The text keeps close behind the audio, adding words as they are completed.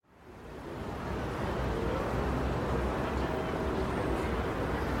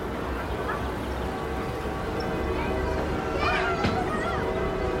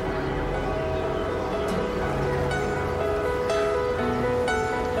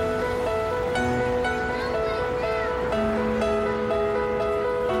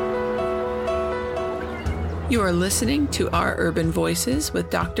You are listening to Our Urban Voices with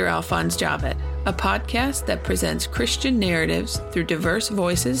Dr. Alphonse Javed, a podcast that presents Christian narratives through diverse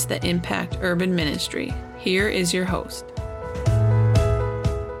voices that impact urban ministry. Here is your host.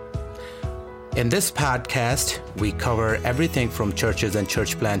 In this podcast, we cover everything from churches and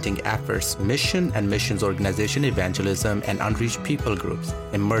church planting efforts, mission and missions organization evangelism, and unreached people groups,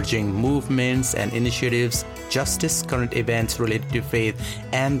 emerging movements and initiatives, justice, current events related to faith,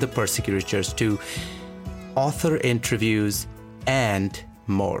 and the persecuted church, to author interviews, and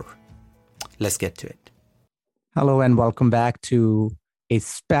more. Let's get to it. Hello, and welcome back to a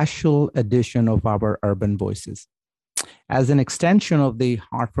special edition of our Urban Voices. As an extension of the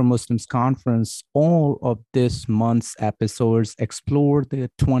Heart for Muslims conference, all of this month's episodes explore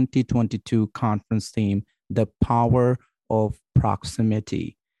the 2022 conference theme, The Power of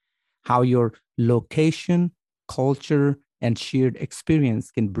Proximity, how your location, culture, and shared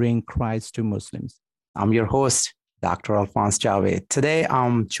experience can bring Christ to Muslims. I'm your host, Dr. Alphonse Javed. Today,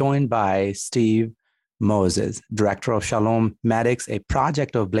 I'm joined by Steve Moses, Director of Shalom Medics, a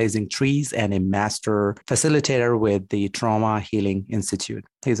project of Blazing Trees, and a master facilitator with the Trauma Healing Institute.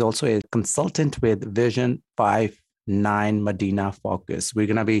 He's also a consultant with Vision 5-9 Medina Focus. We're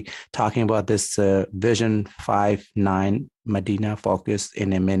going to be talking about this Vision 5-9 Medina Focus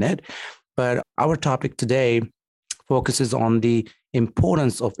in a minute. But our topic today focuses on the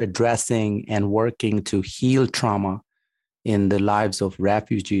importance of addressing and working to heal trauma in the lives of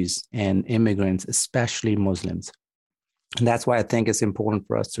refugees and immigrants, especially Muslims. And that's why I think it's important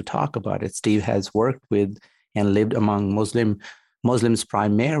for us to talk about it. Steve has worked with and lived among Muslims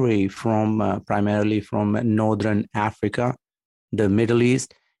primarily from Northern Africa, the Middle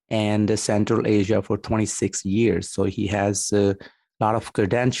East, and Central Asia for 26 years. So he has a lot of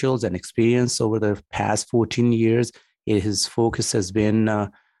credentials and experience over the past 14 years. His focus has been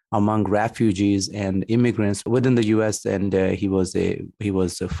among refugees and immigrants within the U.S., and he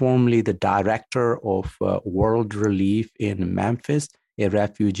was formerly the director of World Relief in Memphis, a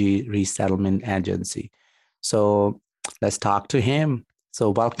refugee resettlement agency. So let's talk to him.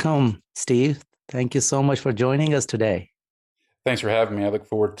 So welcome, Steve. Thank you so much for joining us today. Thanks for having me. I look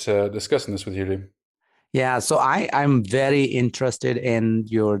forward to discussing this with you today. Yeah, so I'm very interested in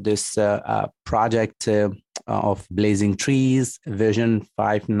this project of Blazing Trees, Vision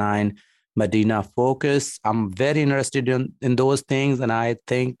 5-9 Medina Focus. I'm very interested in those things, and I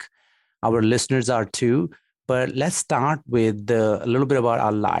think our listeners are too. But let's start with a little bit about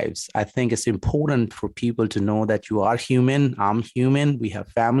our lives. I think it's important for people to know that you are human, I'm human, we have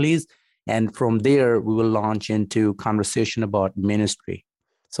families, and from there we will launch into conversation about ministry.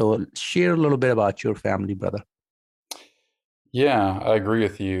 So share a little bit about your family, brother. Yeah, I agree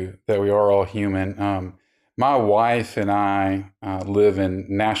with you that we are all human. My wife and I live in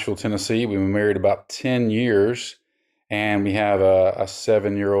Nashville, Tennessee. We've been married about 10 years, and we have a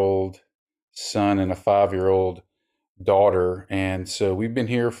 7-year-old son and a 5-year-old daughter. And so we've been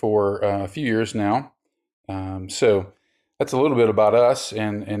here for a few years now. So that's a little bit about us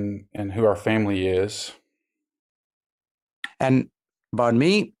and who our family is. And about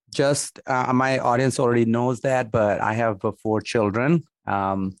me, just my audience already knows that, but I have 4 children,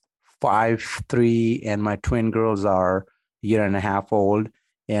 5, 3, and my twin girls are a year and a half old,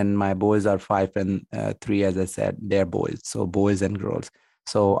 and my boys are 5 and 3, as I said, they're boys, so boys and girls.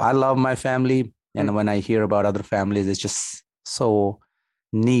 So I love my family, and when I hear about other families, it's just so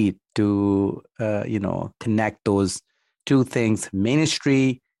neat to connect those two things,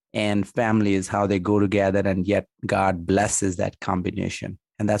 ministry and family, is how they go together, and yet God blesses that combination.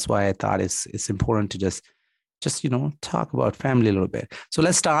 And that's why I thought it's important to just talk about family a little bit. So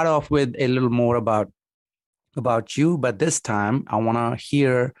let's start off with a little more about you, but this time I want to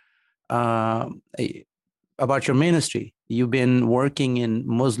hear about your ministry. You've been working in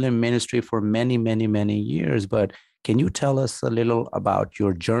Muslim ministry for many, many, many years, but can you tell us a little about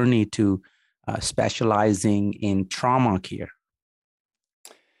your journey to specializing in trauma care?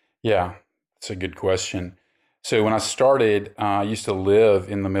 Yeah, that's a good question. So when I started, I used to live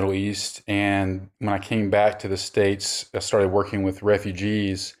in the Middle East. And when I came back to the States, I started working with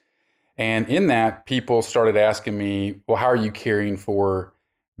refugees. And in that, people started asking me, well, how are you caring for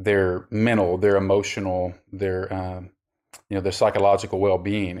their mental, their emotional, their psychological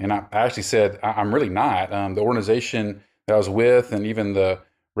well-being? And I actually said, I'm really not. The organization that I was with, and even the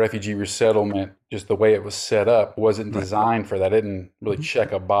refugee resettlement, just the way it was set up, wasn't designed for that. It didn't really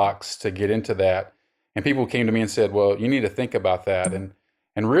check a box to get into that. And people came to me and said, well, you need to think about that. And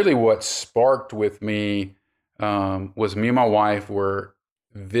really what sparked with me was me and my wife were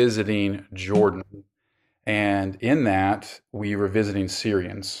visiting Jordan. And in that, we were visiting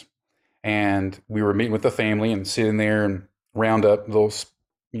Syrians. And we were meeting with the family and sitting there and round up the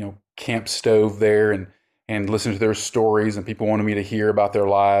little, camp stove there and listen to their stories, and people wanted me to hear about their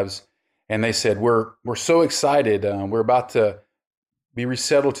lives. And they said, we're so excited. We're about to be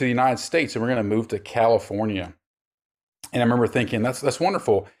resettled to the United States, and we're going to move to California. And I remember thinking, that's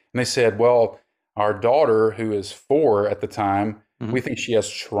wonderful. And they said, well, our daughter, who is 4 at the time, we think she has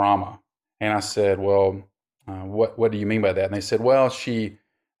trauma. And I said, well, what do you mean by that? And they said, well, she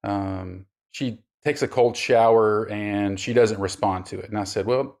takes a cold shower and she doesn't respond to it. And I said,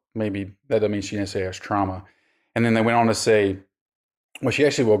 well, maybe that doesn't mean she necessarily has trauma. And then they went on to say, well, she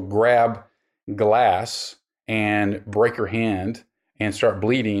actually will grab glass and break her hand and start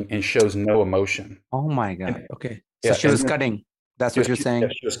bleeding and shows no emotion. Oh my God. And, okay. So she was cutting. That's what you're saying? Yeah,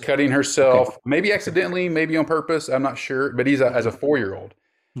 she was cutting herself, maybe accidentally, maybe on purpose. I'm not sure, but he's as a 4-year-old.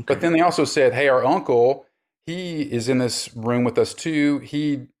 Okay. But then they also said, hey, our uncle, he is in this room with us too.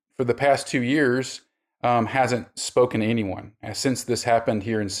 He, for the past 2 years, hasn't spoken to anyone. Since this happened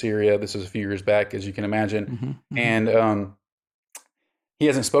here in Syria, this was a few years back, as you can imagine. And he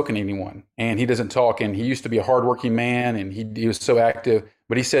hasn't spoken to anyone, and he doesn't talk. And he used to be a hardworking man, and he was so active,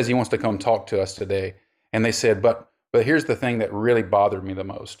 but he says he wants to come talk to us today. And they said, but here's the thing that really bothered me the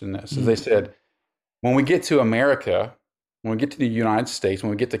most in this, is they said, when we get to America, when we get to the United States, when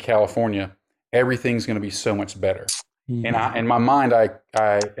we get to California, everything's going to be so much better. And in my mind,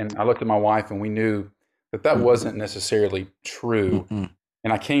 I looked at my wife, and we knew that wasn't necessarily true.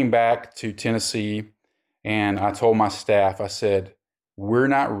 And I came back to Tennessee, and I told my staff, I said, we're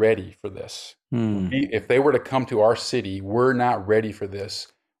not ready for this. If they were to come to our city, we're not ready for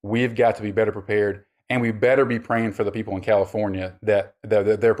this. We've got to be better prepared. And we better be praying for the people in California that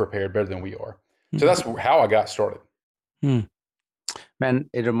they're prepared better than we are. So that's how I got started. Man,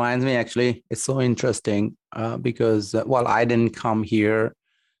 it reminds me, actually, it's so interesting because, I didn't come here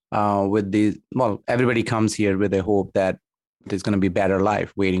with everybody comes here with a hope that there's going to be better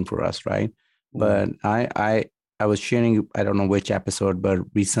life waiting for us, right? But I was sharing, I don't know which episode, but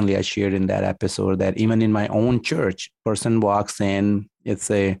recently I shared in that episode that even in my own church, person walks in,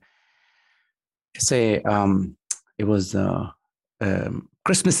 it was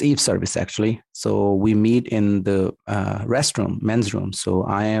Christmas Eve service, actually. So we meet in the restroom, men's room. So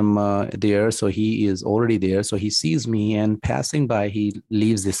I am there. So he is already there. So he sees me, and passing by, he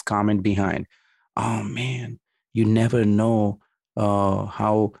leaves this comment behind. Oh man, you never know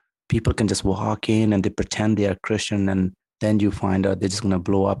how people can just walk in and they pretend they are Christian, and then you find out they're just going to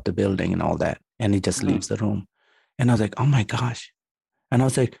blow up the building and all that. And he just leaves the room. And I was like, oh my gosh. And I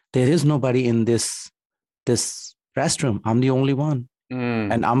was like, there is nobody in this restroom. I'm the only one.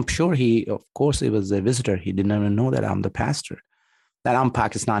 And I'm sure of course, it was a visitor. He didn't even know that I'm the pastor, that I'm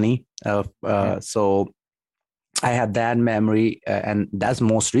Pakistani. So I had that memory, and that's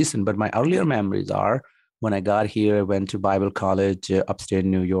most recent. But my earlier memories are when I got here, I went to Bible college upstate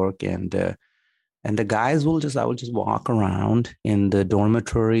New York, and the guys I will just walk around in the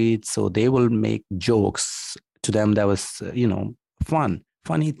dormitory. So they will make jokes to them. That was,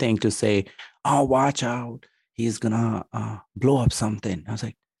 funny thing to say, oh, watch out. He's going to blow up something. I was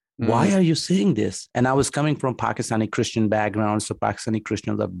like, why are you saying this? And I was coming from Pakistani Christian background. So Pakistani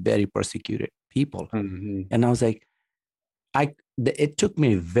Christians are very persecuted people. And I was like, it took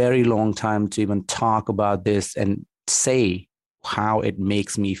me a very long time to even talk about this and say how it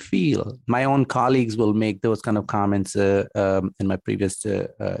makes me feel. My own colleagues will make those kind of comments in my previous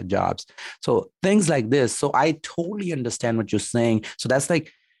jobs. So things like this. So I totally understand what you're saying. So that's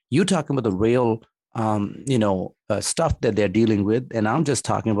like you talking about the real, stuff that they're dealing with. And I'm just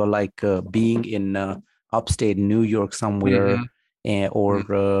talking about like being in upstate New York somewhere,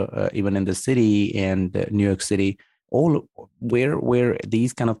 or even in the city and New York City, all where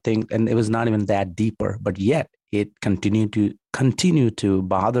these kind of things, and it was not even that deeper, but yet it continued to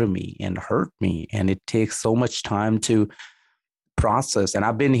bother me and hurt me. And it takes so much time to process. And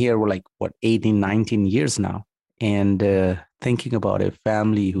I've been here for 18, 19 years now. And thinking about a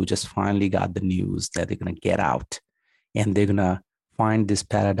family who just finally got the news that they're going to get out and they're going to find this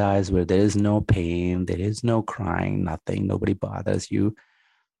paradise where there is no pain, there is no crying, nothing, nobody bothers you.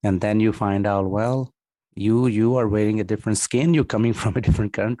 And then you find out, well, you are wearing a different skin, you're coming from a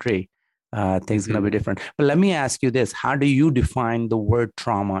different country. Things are going to be different. But let me ask you this. How do you define the word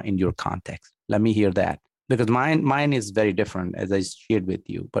trauma in your context? Let me hear that. Because mine is very different, as I shared with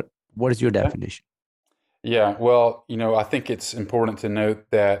you. But what is your definition? Yeah, well, I think it's important to note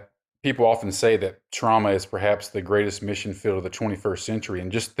that people often say that trauma is perhaps the greatest mission field of the 21st century,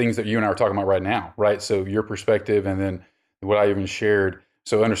 and just things that you and I are talking about right now, right? So your perspective, and then what I even shared.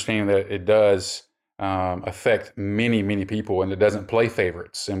 So understanding that it does affect many, many people, and it doesn't play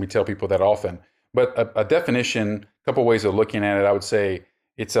favorites. And we tell people that often. But a definition, a couple ways of looking at it, I would say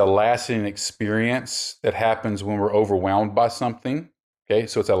it's a lasting experience that happens when we're overwhelmed by something. Okay,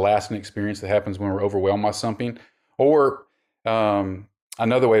 so it's a lasting experience that happens when we're overwhelmed by something. Or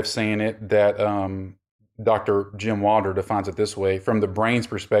another way of saying it that Dr. Jim Wilder defines it this way: from the brain's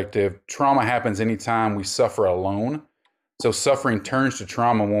perspective, trauma happens anytime we suffer alone. So suffering turns to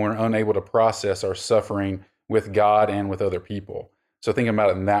trauma when we're unable to process our suffering with God and with other people. So thinking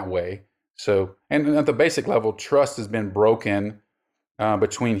about it in that way. So, and at the basic level, trust has been broken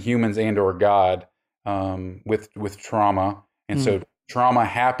between humans and or God with trauma. And so trauma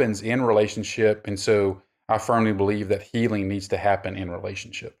happens in relationship. And so I firmly believe that healing needs to happen in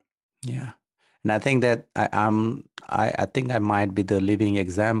relationship. Yeah. And I think that I think I might be the living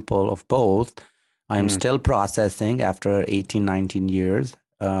example of both. I'm still processing after 18, 19 years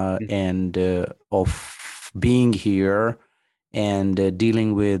and of being here and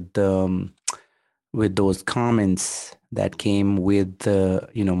dealing with those comments that came with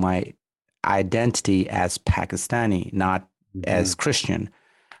my identity as Pakistani, not as Christian.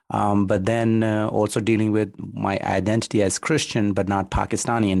 But then also dealing with my identity as Christian, but not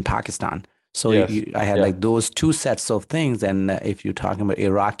Pakistani in Pakistan. So I had like those two sets of things. And if you're talking about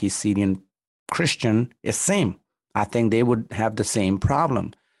Iraqi, Syrian, Christian, it's same. I think they would have the same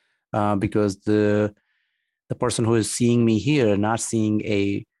problem because the person who is seeing me here, not seeing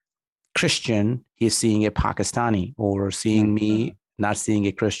a Christian, he's seeing a Pakistani, or seeing me, not seeing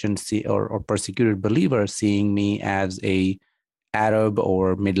a Christian or persecuted believer, seeing me as a Arab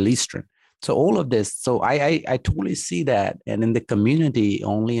or Middle Eastern. So all of this, so I totally see that. And in the community,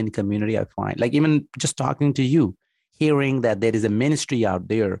 only in the community I find, like even just talking to you, hearing that there is a ministry out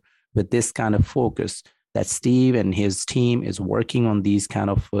there with this kind of focus, that Steve and his team is working on these kind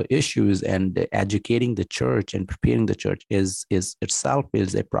of issues and educating the church and preparing the church is itself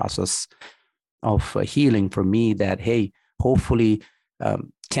is a process of healing for me that, hey, hopefully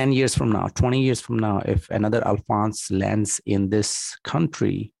 10 years from now, 20 years from now, if another Alphonse lands in this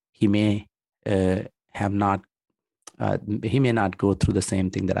country, he may not go through the same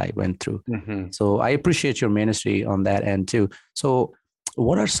thing that I went through. So I appreciate your ministry on that end too. So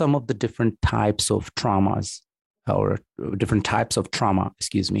what are some of the different types of traumas or different types of trauma,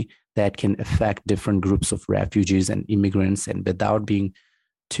 that can affect different groups of refugees and immigrants? And without being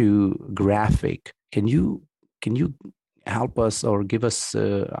too graphic, can you help us or give us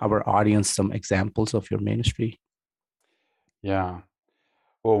our audience some examples of your ministry? Yeah.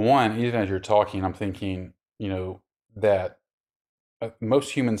 Well, one, even as you're talking, I'm thinking, that most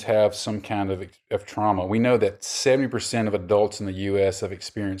humans have some kind of trauma. We know that 70% of adults in the U.S. have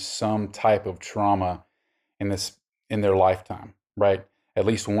experienced some type of trauma in their lifetime, right? At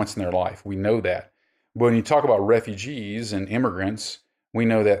least once in their life. We know that. But when you talk about refugees and immigrants, we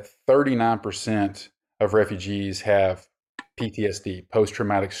know that 39% of refugees have PTSD,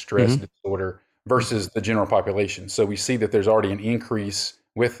 post-traumatic stress disorder, versus the general population. So we see that there's already an increase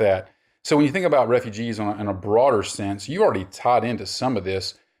with that. So when you think about refugees in a broader sense, you already tied into some of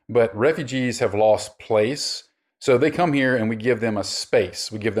this, but refugees have lost place. So they come here and we give them a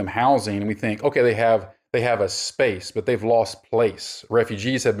space. We give them housing and we think, okay, they have a space, but they've lost place.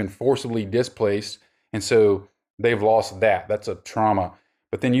 Refugees have been forcibly displaced, and so they've lost that. That's a trauma.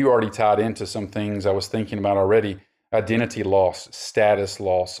 But then you already tied into some things I was thinking about already: identity loss, status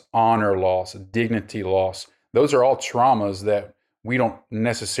loss, honor loss, dignity loss. Those are all traumas that we don't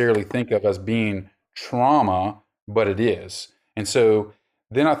necessarily think of as being trauma, but it is. And so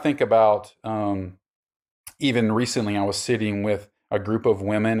then I think about even recently I was sitting with a group of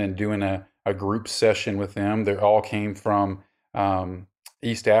women and doing a group session with them. They all came from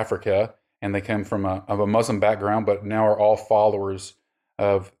East Africa, and they came from a Muslim background, but now are all followers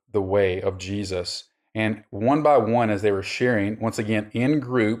of the way of Jesus. And one by one, as they were sharing, once again, in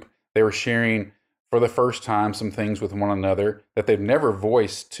group, they were sharing for the first time some things with one another that they've never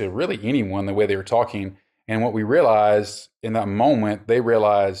voiced to really anyone the way they were talking. And what we realized in that moment, they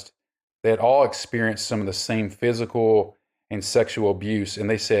realized they had all experienced some of the same physical and sexual abuse. And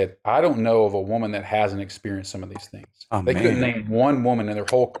they said, I don't know of a woman that hasn't experienced some of these things. They couldn't name one woman in their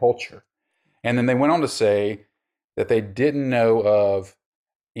whole culture. And then they went on to say that they didn't know of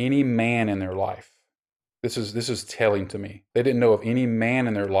any man in their life. This is telling to me. They didn't know of any man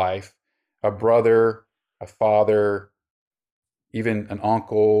in their life, a brother, a father, even an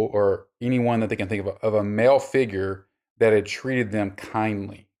uncle, or anyone that they can think of a male figure that had treated them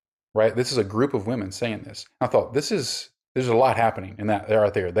kindly, right? This is a group of women saying this. I thought, there's a lot happening in that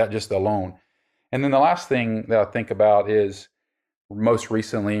right there, that just alone. And then the last thing that I think about is most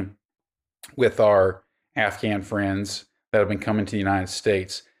recently, with our Afghan friends that have been coming to the United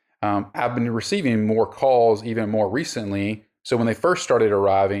States. I've been receiving more calls even more recently. So when they first started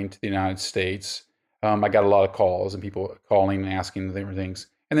arriving to the United States, I got a lot of calls and people calling and asking different things.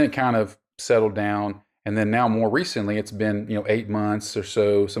 And then it kind of settled down. And then now more recently, it's been 8 months or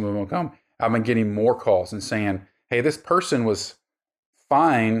so, some of them will come. I've been getting more calls and saying, hey, this person was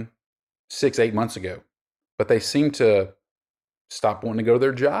fine 6-8 months ago, but they seem to stop wanting to go to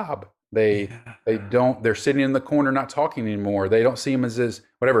their job. They're sitting in the corner not talking anymore. They don't see them as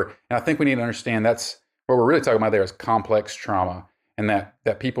whatever. And I think we need to understand that's what we're really talking about there is complex trauma. And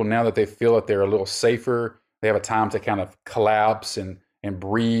that people, now that they feel that they're a little safer, they have a time to kind of collapse and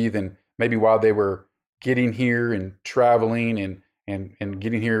breathe. And maybe while they were getting here and traveling and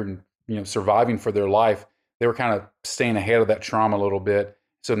getting here and surviving for their life, they were kind of staying ahead of that trauma a little bit.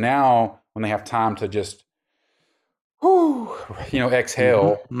 So now when they have time to just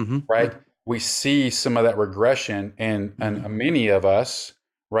exhale, right? We see some of that regression, and many of us,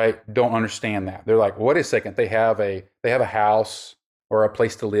 right, don't understand that. They're like, wait a second, they have a house or a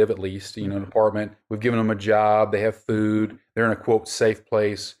place to live, at least, an apartment. We've given them a job. They have food. They're in a, quote, safe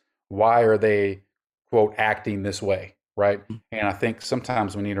place. Why are they, quote, acting this way, right? And I think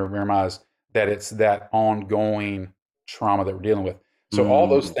sometimes we need to realize that it's that ongoing trauma that we're dealing with. So all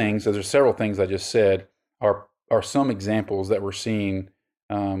those things, there's several things I just said, are some examples that we're seeing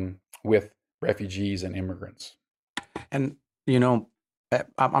with refugees and immigrants. And,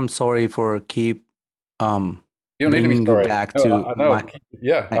 I'm sorry for keep you don't need to be sorry. Back to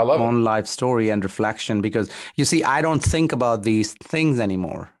my own life story and reflection, because you see, I don't think about these things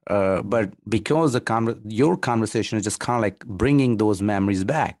anymore. But because your conversation is just kind of like bringing those memories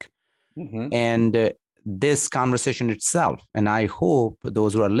back. And this conversation itself, and I hope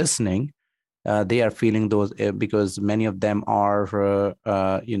those who are listening, they are feeling those because many of them are,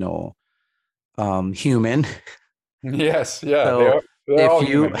 human. Yes, yeah. So they're all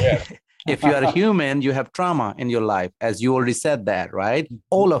human, if you are a human, you have trauma in your life, as you already said that, right?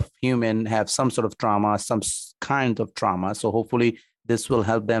 All of human have some sort of trauma, some kind of trauma. So hopefully this will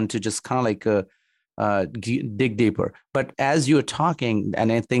help them to just kind of like dig deeper. But as you're talking,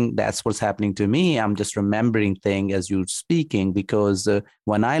 and I think that's what's happening to me, I'm just remembering things as you're speaking, because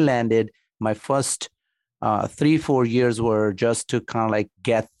when I landed, my first 3-4 years were just to kind of like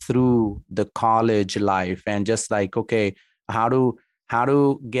get through the college life and just like, okay, how to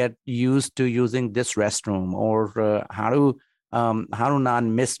get used to using this restroom, or how to not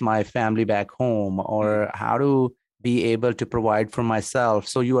miss my family back home, or how to be able to provide for myself.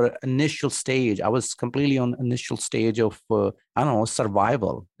 So your initial stage, I was completely on initial stage of,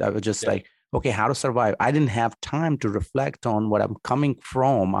 survival. I was just like, okay, how to survive. I didn't have time to reflect on what I'm coming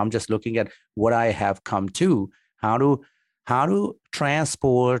from. I'm just looking at what I have come to, how to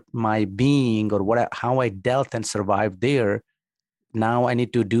transport my being, or how I dealt and survived there. Now I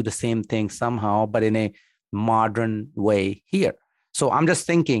need to do the same thing somehow, but in a modern way here. So I'm just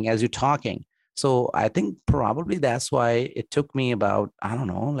thinking as you're talking. So I think probably that's why it took me about,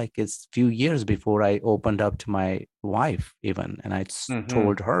 it's a few years before I opened up to my wife even. And I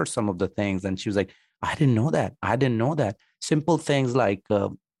told her some of the things, and she was like, I didn't know that. Simple things like,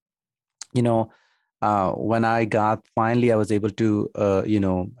 when I was able to,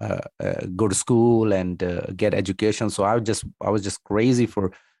 go to school and get education. So I was just crazy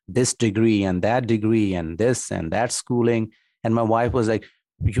for this degree and this and that schooling. And my wife was like,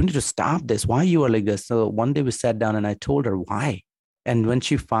 you need to stop this. Why you are like this? So one day we sat down and I told her why. And when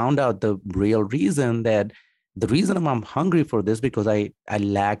she found out the real reason, that the reason I'm hungry for this, because I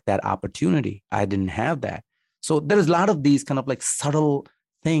lacked that opportunity. I didn't have that. So there's a lot of these kind of like subtle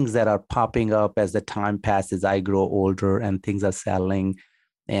things that are popping up as the time passes. I grow older and things are settling,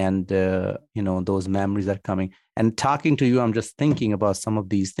 and those memories are coming. And talking to you, I'm just thinking about some of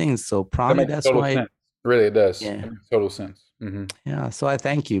these things. So probably that's why. Sense. Really, it does. Yeah. It makes total sense. Yeah. So I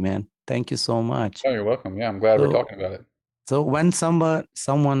thank you, man. Thank you so much. Oh, you're welcome. Yeah, I'm glad we're talking about it. So when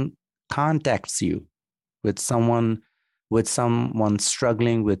someone contacts you with someone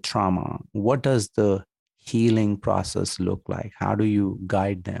struggling with trauma, what does the healing process look like? How do you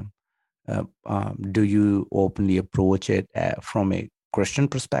guide them? Do you openly approach it from a Christian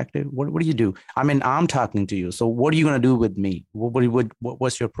perspective? What do you do? I mean, I'm talking to you. So what are you going to do with me?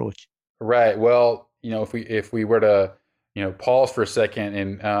 What's your approach? Right. Well, if we were to, pause for a second,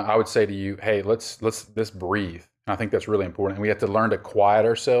 and I would say to you, hey, let's breathe. And I think that's really important. And we have to learn to quiet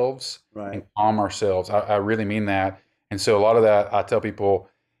ourselves and calm ourselves. I really mean that. And so a lot of that, I tell people,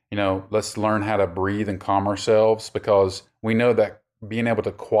 let's learn how to breathe and calm ourselves, because we know that being able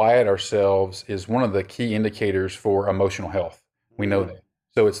to quiet ourselves is one of the key indicators for emotional health. We know that.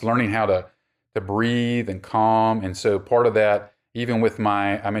 So it's learning how to breathe and calm. And so part of that, even with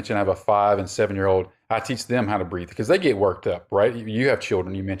I mentioned I have a 5 and 7-year-old, I teach them how to breathe because they get worked up, right? You have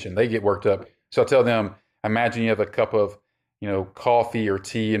children, you mentioned, they get worked up. So I tell them, imagine you have a cup of, coffee or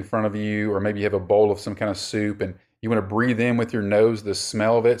tea in front of you, or maybe you have a bowl of some kind of soup, and you want to breathe in with your nose, the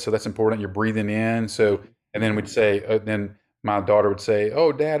smell of it. So that's important. You're breathing in. So, and then we'd say, then my daughter would say,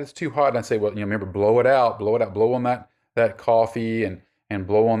 "Oh, Dad, it's too hot." And I'd say, "Well, remember, blow it out, blow on that coffee and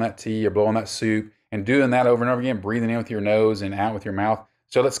blow on that tea or blow on that soup," and doing that over and over again, breathing in with your nose and out with your mouth.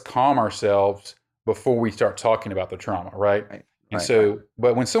 So let's calm ourselves before we start talking about the trauma, right? And so,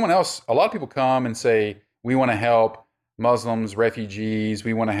 but when someone else, a lot of people come and say, "We want to help Muslims, refugees,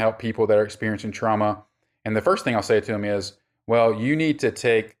 we want to help people that are experiencing trauma." And the first thing I'll say to them is, "Well, you need to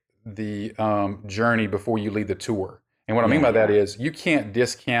take the journey before you lead the tour." And what I mean by that is you can't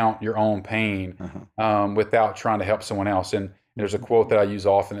discount your own pain without trying to help someone else. And there's a quote that I use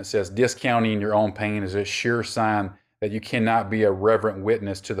often. It says, "Discounting your own pain is a sure sign that you cannot be a reverent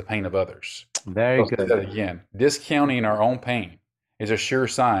witness to the pain of others." Very good. Say that again. Discounting our own pain is a sure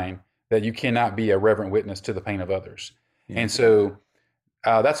sign that you cannot be a reverent witness to the pain of others. And so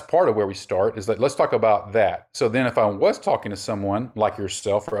that's part of where we start, is that let's talk about that. So then if I was talking to someone like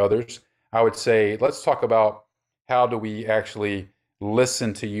yourself or others, I would say, let's talk about how do we actually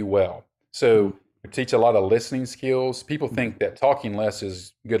listen to you well. So we teach a lot of listening skills. People think that talking less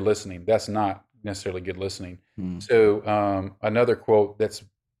is good listening. That's not necessarily good listening. So another quote that's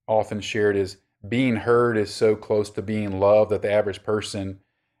often shared is, "Being heard is so close to being loved that the average person,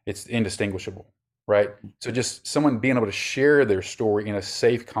 it's indistinguishable." Right? So just someone being able to share their story in a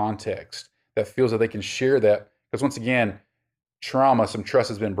safe context that feels that they can share that. Because once again, trauma, some trust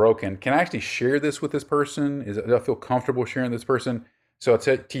has been broken. Can I actually share this with this person? Do I feel comfortable sharing this person? So I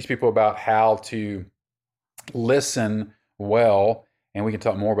teach people about how to listen well, and we can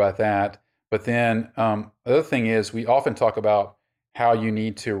talk more about that. But then the other thing is, we often talk about how you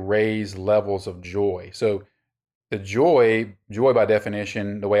need to raise levels of joy. So the joy by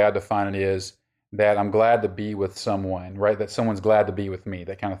definition, the way I define it is that I'm glad to be with someone, right? That someone's glad to be with me,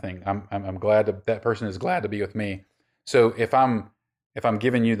 that kind of thing. I'm glad that person is glad to be with me. So if I'm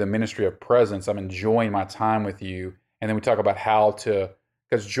giving you the ministry of presence, I'm enjoying my time with you. And then we talk about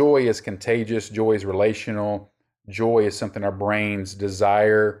because joy is contagious, joy is relational, joy is something our brains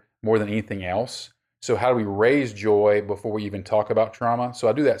desire more than anything else. So how do we raise joy before we even talk about trauma? So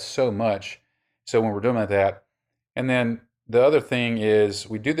I do that so much. So when we're doing that, and then the other thing is,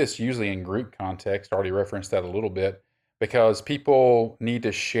 we do this usually in group context. I already referenced that a little bit, because people need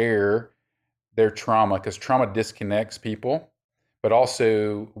to share their trauma, because trauma disconnects people, but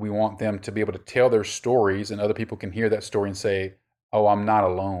also we want them to be able to tell their stories, and other people can hear that story and say, "Oh, I'm not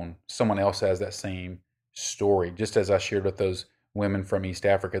alone. Someone else has that same story." Just as I shared with those women from East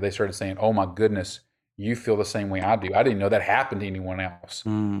Africa, they started saying, "Oh my goodness, you feel the same way I do. I didn't know that happened to anyone else."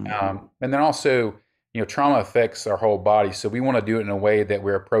 And then also, trauma affects our whole body. So we want to do it in a way that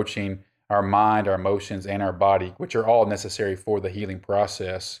we're approaching our mind, our emotions, and our body, which are all necessary for the healing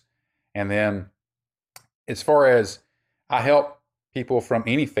process. And then as far as, I help people from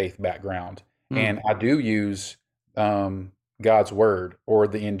any faith background, and I do use God's word or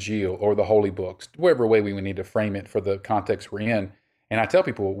the Injil or the holy books, whatever way we would need to frame it for the context we're in. And I tell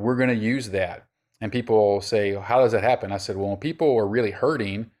people, we're going to use that. And people say, "How does that happen?" I said, well, when people are really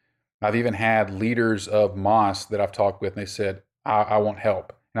hurting, I've even had leaders of mosques that I've talked with, and they said, I want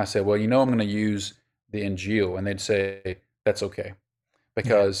help. And I said, well, I'm going to use the Injil. And they'd say, "That's okay."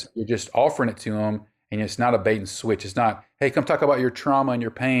 Because you're just offering it to them, and it's not a bait and switch. It's not, "Hey, come talk about your trauma and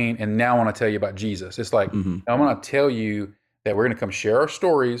your pain, and now I want to tell you about Jesus." It's like, I'm going to tell you that we're going to come share our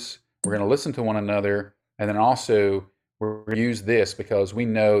stories, we're going to listen to one another, and then also we're going to use this because we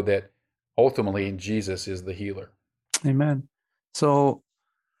know that ultimately Jesus is the healer. Amen. So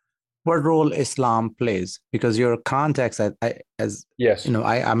what role Islam plays? Because your context,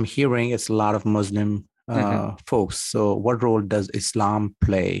 I'm hearing it's a lot of Muslim folks. So what role does Islam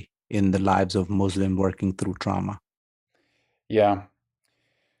play in the lives of Muslim working through trauma? Yeah.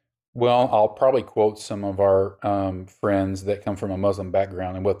 Well, I'll probably quote some of our friends that come from a Muslim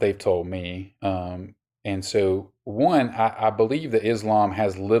background and what they've told me. And so one, I believe that Islam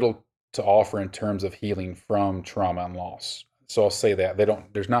has little to offer in terms of healing from trauma and loss. So I'll say that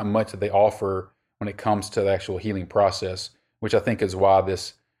there's not much that they offer when it comes to the actual healing process, which I think is why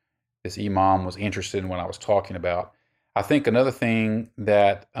this imam was interested in what I was talking about. I think another thing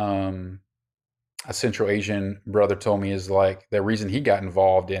that a Central Asian brother told me is, like, the reason he got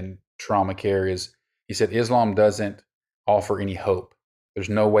involved in trauma care is, he said, Islam doesn't offer any hope. There's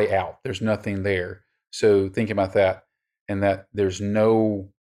no way out. There's nothing there. So thinking about that, and that there's no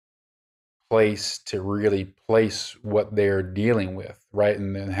place to really place what they're dealing with, right?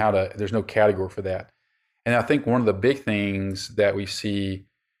 And then there's no category for that. And I think one of the big things that we see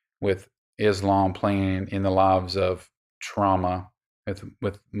with Islam playing in the lives of trauma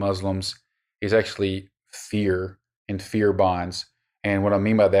with Muslims is actually fear and fear bonds. And what I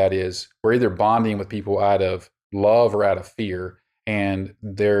mean by that is we're either bonding with people out of love or out of fear. And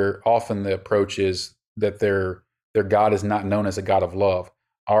often the approach is that their God is not known as a God of love.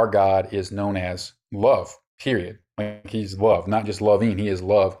 Our God is known as love, period. Like he's love, not just loving, he is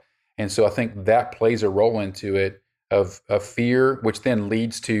love. And so I think that plays a role into it of fear, which then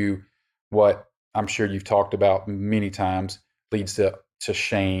leads to what I'm sure you've talked about many times, leads to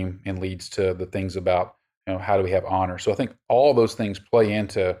shame and leads to the things about, how do we have honor? So I think all those things play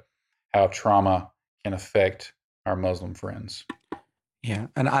into how trauma can affect our Muslim friends. Yeah.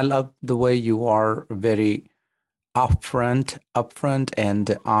 And I love the way you are very upfront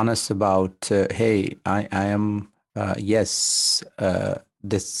and honest about, hey, I am, yes,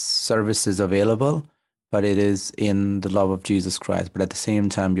 this service is available, but it is in the love of Jesus Christ. But at the same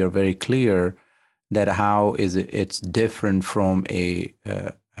time, you're very clear that how is it's different from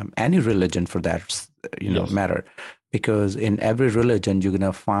any religion for that matter, because in every religion you're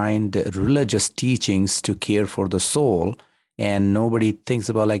gonna find religious teachings to care for the soul, and nobody thinks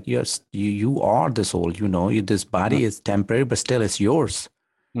about like, yes, you are the soul. This body is temporary, but still it's yours.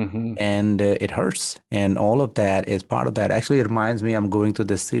 Mm-hmm. And it hurts, and all of that is part of that. Actually, it reminds me, I'm going through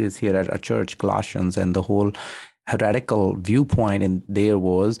this series here at our church, Colossians, and the whole heretical viewpoint in there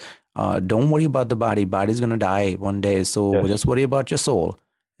was, don't worry about the body. Body's going to die one day, so just worry about your soul,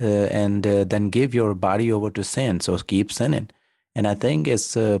 and then give your body over to sin. So keep sinning. And I think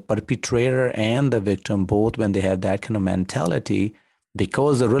it's the perpetrator and the victim both, when they have that kind of mentality,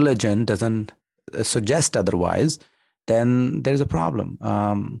 because the religion doesn't suggest otherwise, then there's a problem.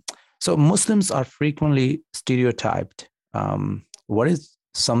 So Muslims are frequently stereotyped. What is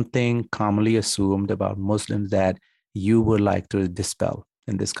something commonly assumed about Muslims that you would like to dispel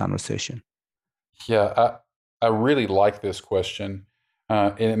in this conversation? Yeah, I really like this question,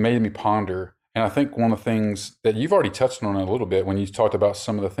 and it made me ponder. And I think one of the things that you've already touched on a little bit when you talked about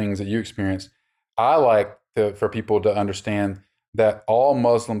some of the things that you experienced, I like for people to understand that all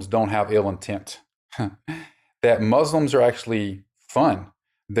Muslims don't have ill intent. That Muslims are actually fun.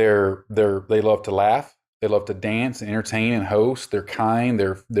 They love to laugh. They love to dance, and entertain, and host. They're kind.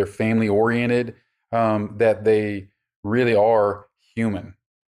 They're family oriented. That they really are human,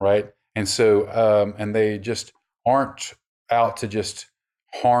 right? And so, and they just aren't out to just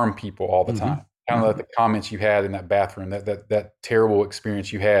harm people all the time. Kind of like the comments you had in that bathroom, that terrible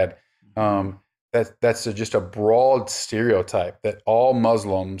experience you had. That's just a broad stereotype that all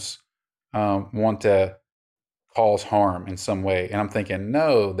Muslims want to cause harm in some way. And I'm thinking,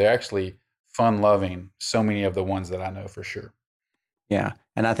 no, they're actually fun-loving. So many of the ones that I know for sure. Yeah.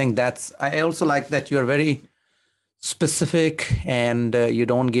 And I think I also like that you're very specific, and you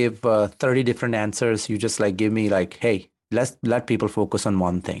don't give 30 different answers. You just give me hey, let's let people focus on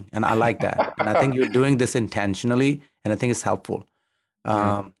one thing. And I like that. And I think you're doing this intentionally, and I think it's helpful.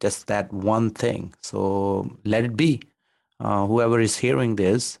 Just that one thing. So let it be. Whoever is hearing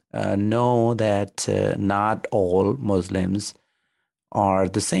this, know that not all Muslims are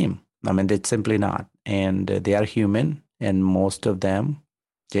the same. I mean, they're simply not. And they are human. And most of them,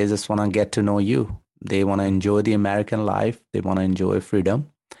 they just want to get to know you. They want to enjoy the American life. They want to enjoy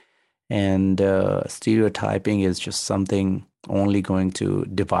freedom. And stereotyping is just something only going to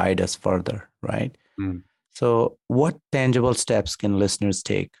divide us further, right? So what tangible steps can listeners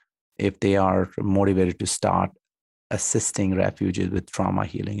take if they are motivated to start assisting refugees with trauma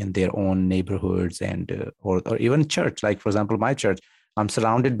healing in their own neighborhoods and or even church? Like, for example, my church, I'm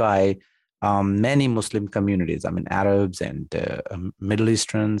surrounded by many Muslim communities. I mean, Arabs and Middle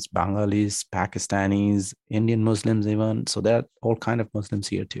Easterns, Bengalis, Pakistanis, Indian Muslims even. So there are all kinds of Muslims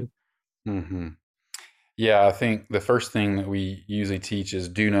here too. Mm-hmm. Yeah, I think the first thing that we usually teach is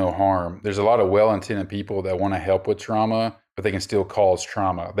do no harm. There's a lot of well-intended people that want to help with trauma, but they can still cause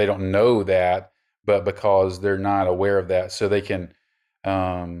trauma. They don't know that, but because they're not aware of that, so they can.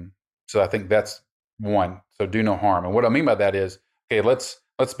 So I think that's one. So do no harm. And what I mean by that is, okay, let's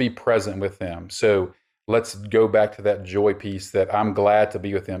be present with them. So let's go back to that joy piece, that I'm glad to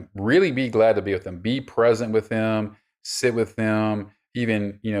be with them. Really be glad to be with them. Be present with them. Sit with them.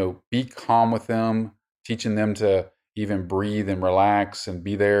 Even, be calm with them, teaching them to even breathe and relax and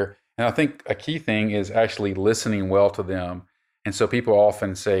be there. And I think a key thing is actually listening well to them. And so people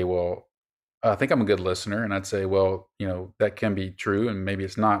often say, well, I think I'm a good listener. And I'd say, well, that can be true and maybe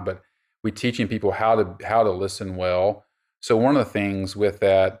it's not, but we're teaching people how to listen well, So one of the things with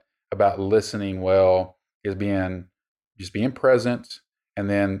that about listening well is just being present, and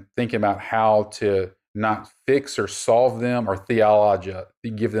then thinking about how to not fix or solve them or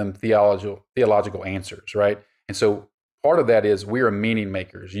give them theological answers, right? And so part of that is we are meaning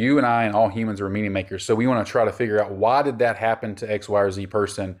makers. You and I and all humans are meaning makers. So we want to try to figure out, why did that happen to X, Y, or Z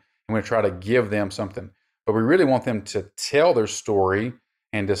person? And we're going to try to give them something. But we really want them to tell their story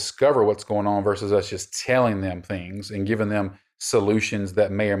and discover what's going on, versus us just telling them things and giving them solutions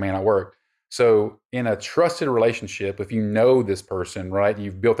that may or may not work. So in a trusted relationship, if you know this person, right,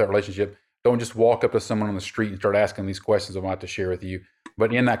 you've built that relationship, don't just walk up to someone on the street and start asking these questions I'm about to share with you.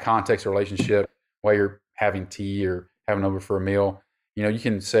 But in that context of relationship, while you're having tea or having over for a meal, you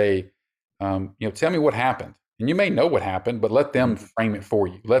can say, tell me what happened. And you may know what happened, but let them frame it for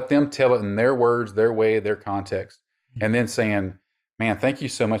you. Let them tell it in their words, their way, their context. And then saying, man, thank you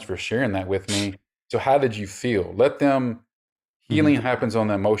so much for sharing that with me. So how did you feel? Let them, healing happens on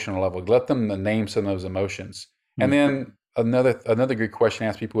the emotional level. Let them name some of those emotions. And then another good question to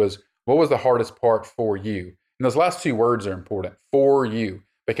ask people is, what was the hardest part for you? And those last two words are important, for you,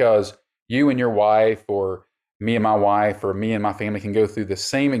 because you and your wife, or me and my wife, or me and my family can go through the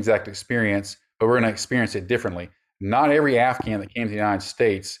same exact experience, but we're going to experience it differently. Not every Afghan that came to the United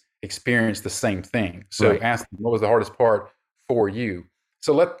States experienced the same thing. So ask them, what was the hardest part for you?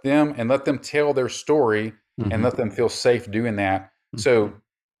 So let them tell their story, and let them feel safe doing that. So,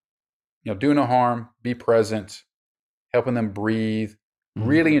 do no harm, be present, helping them breathe,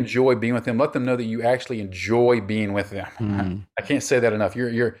 really enjoy being with them. Let them know that you actually enjoy being with them. I can't say that enough.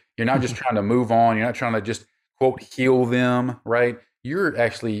 You're not just trying to move on. You're not trying to just, quote, heal them, right? You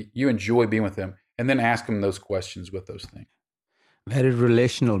enjoy being with them, and then ask them those questions with those things. Very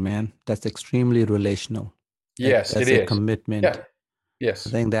relational, man. That's extremely relational. Yes, that's it is. A commitment. Yeah. Yes.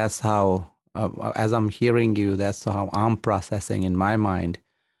 I think that's how, as I'm hearing you, that's how I'm processing in my mind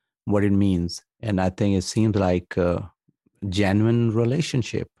what it means. And I think it seems like a genuine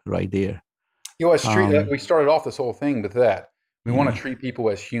relationship right there. We started off this whole thing with that. We want to treat people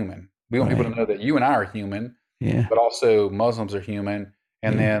as human. We want people to know that you and I are human, but also Muslims are human.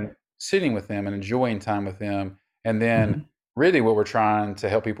 And then sitting with them and enjoying time with them. And then really what we're trying to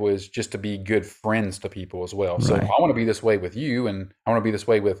help people is just to be good friends to people as well. So I want to be this way with you, and I want to be this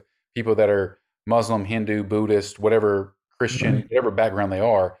way with people that are Muslim, Hindu, Buddhist, whatever, Christian, whatever background they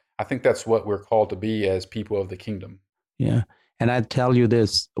are. I think that's what we're called to be as people of the kingdom. Yeah. And I tell you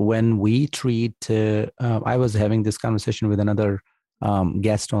this, when we treat, I was having this conversation with another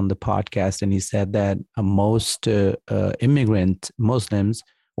guest on the podcast, and he said that most immigrant Muslims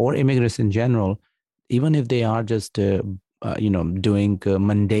or immigrants in general, even if they are just doing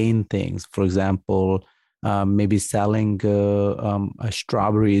mundane things, for example, maybe selling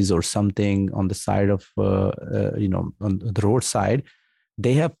strawberries or something on the side of on the roadside,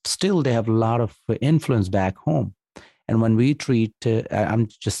 they have a lot of influence back home. And when we treat, I'm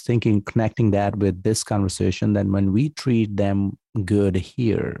just thinking, connecting that with this conversation, that when we treat them good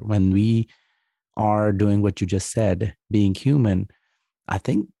here, when we are doing what you just said, being human, I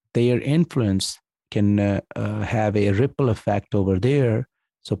think their influence can have a ripple effect over there.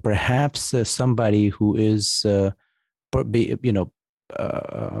 So perhaps somebody who is,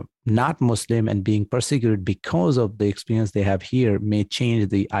 not Muslim and being persecuted because of the experience they have here may change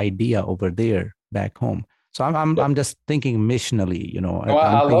the idea over there back home. So I'm just thinking missionally,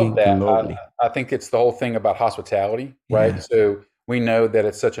 I love that. I think it's the whole thing about hospitality, right? Yeah. So we know that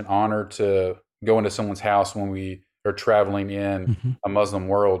it's such an honor to go into someone's house when we are traveling in a Muslim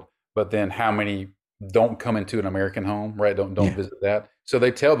world, but then how many don't come into an American home, right? Don't visit that. So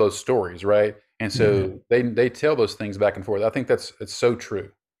they tell those stories, right? And so they tell those things back and forth. I think it's so true.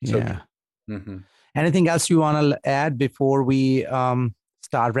 So true. Anything else you want to add before we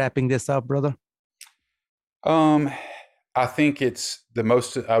start wrapping this up, brother? I think it's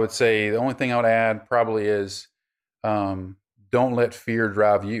I would say the only thing I would add probably is, don't let fear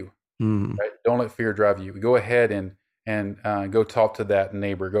drive you, right? Don't let fear drive you. Go ahead and go talk to that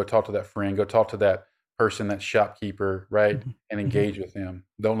neighbor, go talk to that friend, go talk to that person, that shopkeeper, right? And engage with them.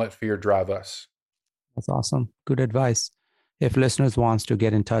 Don't let fear drive us. That's awesome. Good advice. If listeners wants to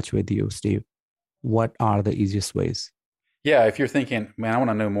get in touch with you, Steve, what are the easiest ways? Yeah, if you're thinking, man, I want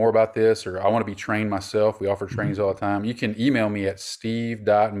to know more about this, or I want to be trained myself, we offer trainings all the time. You can email me at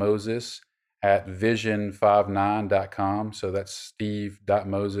steve.moses@vision59.com. So that's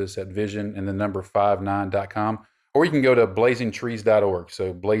steve.moses@vision and the number 59.com. Or you can go to blazingtrees.org.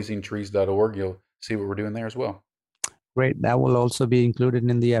 So blazingtrees.org, you'll see what we're doing there as well. Great. That will also be included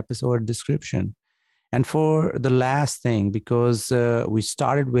in the episode description. And for the last thing, because we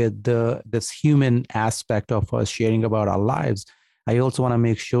started with this human aspect of us sharing about our lives, I also want to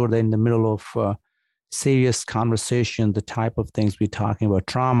make sure that in the middle of serious conversation, the type of things we're talking about,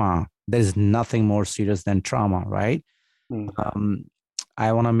 trauma, there is nothing more serious than trauma, right?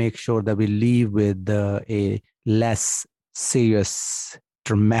 I want to make sure that we leave with a less serious,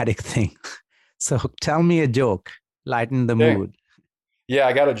 dramatic thing. So tell me a joke, lighten the mood. Yeah,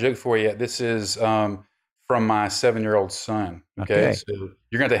 I got a joke for you. This is from my 7-year-old son. Okay. So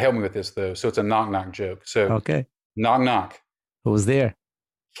you're going to help me with this, though. So it's a knock-knock joke. So knock, knock. Who's there?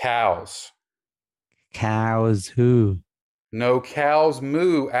 Cows. Cows who? No cows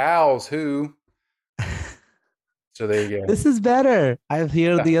moo. Owls who? So there you go. This is better. I've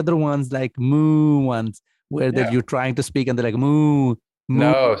heard the other ones like moo ones where that you're trying to speak and they're like moo.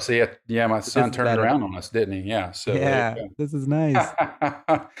 No, see, my son turned around on us, didn't he? Yeah. So this is nice.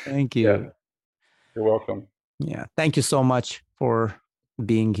 Thank you. Yeah. You're welcome. Yeah. Thank you so much for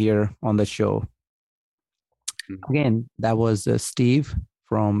being here on the show. Again, that was Steve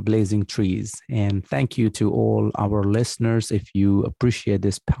from Blazing Trees. And thank you to all our listeners. If you appreciate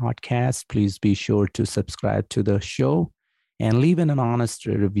this podcast, please be sure to subscribe to the show and leave an honest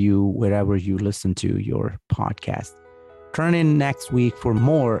review wherever you listen to your podcast. Turn in next week for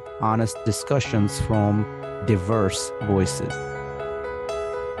more honest discussions from diverse voices.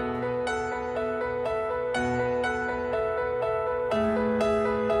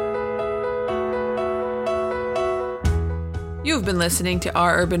 You've been listening to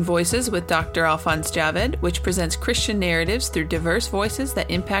Our Urban Voices with Dr. Alphonse Javed, which presents Christian narratives through diverse voices that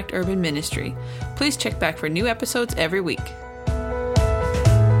impact urban ministry. Please check back for new episodes every week.